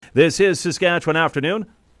This is Saskatchewan Afternoon.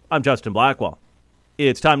 I'm Justin Blackwell.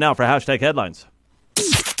 It's time now for Hashtag Headlines.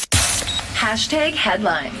 Hashtag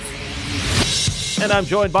Headlines. And I'm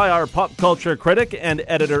joined by our pop culture critic and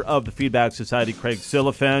editor of the Feedback Society, Craig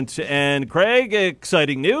Silliphant. And Craig,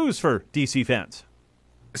 exciting news for DC fans.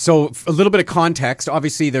 So a little bit of context.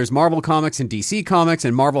 Obviously, there's Marvel Comics and DC Comics,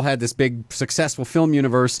 and Marvel had this big, successful film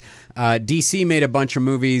universe. DC made a bunch of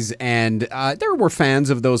movies, and there were fans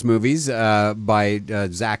of those movies.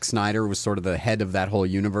 Zack Snyder was sort of the head of that whole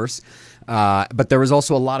universe. But there was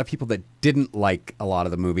also a lot of people that didn't like a lot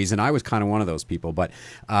of the movies, and I was kind of one of those people. But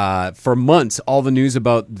for months, all the news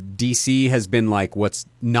about DC has been like what's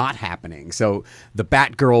not happening. So the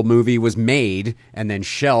Batgirl movie was made and then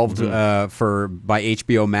shelved by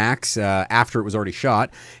HBO Max after it was already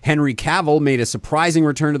shot. Henry Cavill made a surprising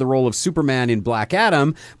return to the role of Superman in Black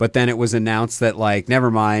Adam, but then it was announced that, like,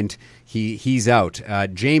 never mind. He's out.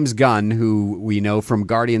 James Gunn, who we know from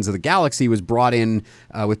Guardians of the Galaxy, was brought in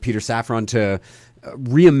with Peter Safran to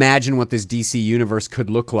reimagine what this DC universe could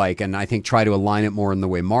look like, and I think try to align it more in the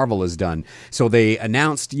way Marvel has done. So they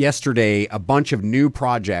announced yesterday a bunch of new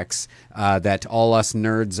projects that all us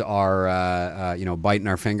nerds are, biting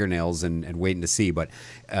our fingernails and waiting to see. But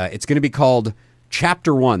it's going to be called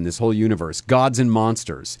Chapter 1, this whole universe, Gods and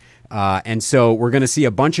Monsters. And so we're going to see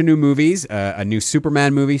a bunch of new movies, a new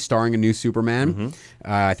Superman movie starring a new Superman.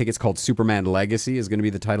 I think it's called Superman Legacy is going to be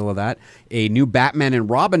the title of that. A new Batman and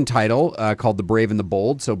Robin title called The Brave and the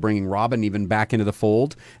Bold, so bringing Robin even back into the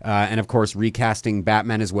fold. And, of course, recasting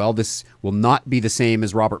Batman as well. This will not be the same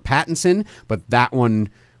as Robert Pattinson, but that one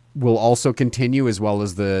will also continue, as well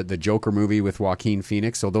as the Joker movie with Joaquin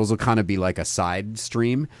Phoenix. So those will kind of be like a side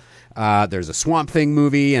stream. There's a Swamp Thing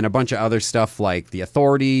movie and a bunch of other stuff like The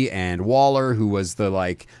Authority and Waller, who was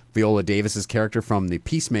the Viola Davis's character from the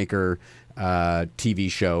Peacemaker TV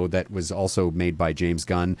show that was also made by James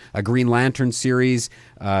Gunn. A Green Lantern series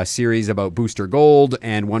about Booster Gold,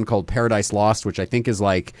 and one called Paradise Lost, which I think is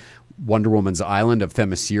like Wonder Woman's Island of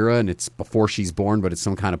Themyscira, and it's before she's born, but it's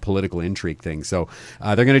some kind of political intrigue thing. So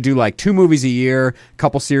they're going to do like 2 movies a year, a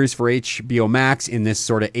couple series for HBO Max in this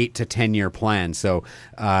sort of 8 to 10 year plan. So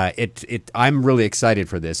I'm really excited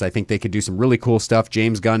for this. I think they could do some really cool stuff.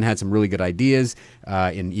 James Gunn had some really good ideas,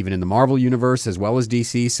 even in the Marvel universe as well as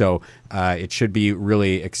DC. So it should be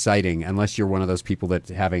really exciting, unless you're one of those people that's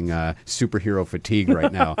having superhero fatigue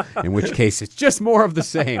right now, in which case it's just more of the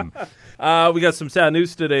same. We got some sad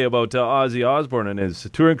news today about Ozzy Osbourne and his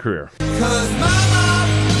touring career.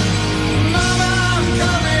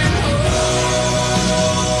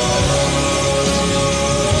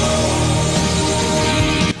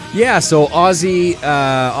 Yeah, so Ozzy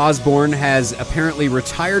Osbourne has apparently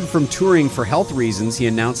retired from touring for health reasons. He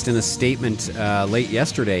announced in a statement late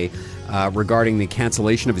yesterday regarding the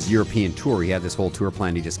cancellation of his European tour. He had this whole tour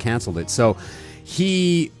planned. He just canceled it. So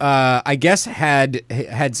he, I guess, had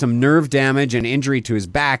some nerve damage and injury to his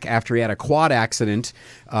back after he had a quad accident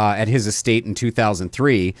at his estate in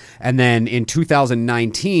 2003. And then in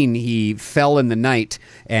 2019, he fell in the night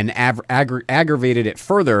and aggravated it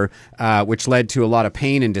further, which led to a lot of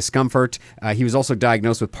pain and discomfort. He was also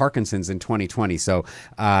diagnosed with Parkinson's in 2020. So,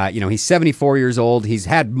 he's 74 years old. He's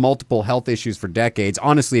had multiple health issues for decades.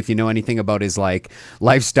 Honestly, if you know anything about his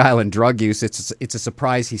lifestyle and drug use, it's a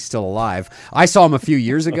surprise he's still alive. I saw him a few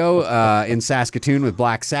years ago in Saskatoon with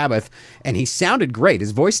Black Sabbath, and he sounded great.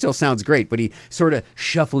 His voice still sounds great, but he sort of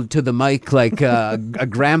shuffled to the mic like a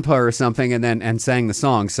grandpa or something, and sang the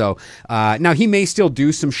song. So now he may still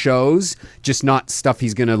do some shows, just not stuff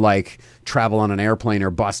he's going to travel on an airplane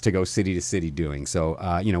or bus to go city to city doing.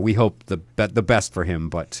 So we hope the best for him,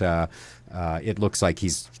 but it looks like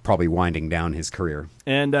he's probably winding down his career.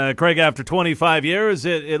 And Craig, after 25 years,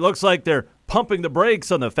 it looks like they're pumping the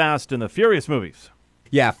brakes on the Fast and the Furious movies.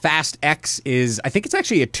 Yeah, Fast X is, I think it's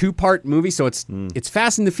actually a 2-part movie, so it's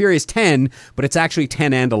Fast and the Furious 10, but it's actually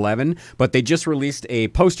 10 and 11. But they just released a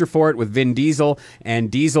poster for it with Vin Diesel,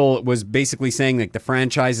 and Diesel was basically saying the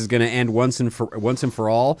franchise is going to end once and for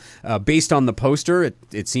all. Based on the poster,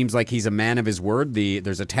 it seems like he's a man of his word.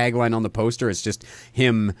 There's a tagline on the poster. It's just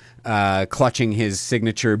him clutching his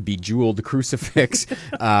signature bejeweled crucifix,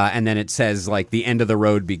 and then it says the end of the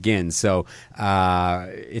road begins. So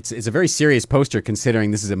it's a very serious poster, considering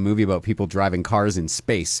this is a movie about people driving cars in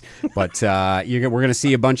space. But we're going to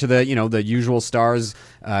see a bunch of the usual stars: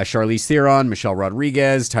 Charlize Theron, Michelle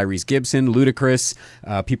Rodriguez, Tyrese Gibson, Ludacris,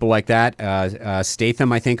 people like that.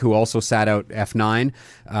 Statham, I think, who also sat out F9.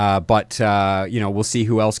 But we'll see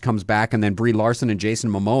who else comes back, and then Brie Larson and Jason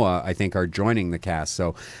Momoa, I think, are joining the cast.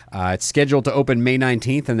 So it's scheduled to open May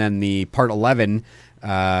 19th, and then the Part 11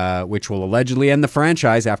 which will allegedly end the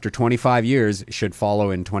franchise after 25 years, should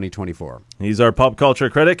follow in 2024. He's our pop culture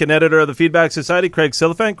critic and editor of the Feedback Society, Craig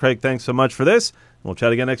Silliphant. Craig, thanks so much for this. We'll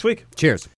chat again next week. Cheers.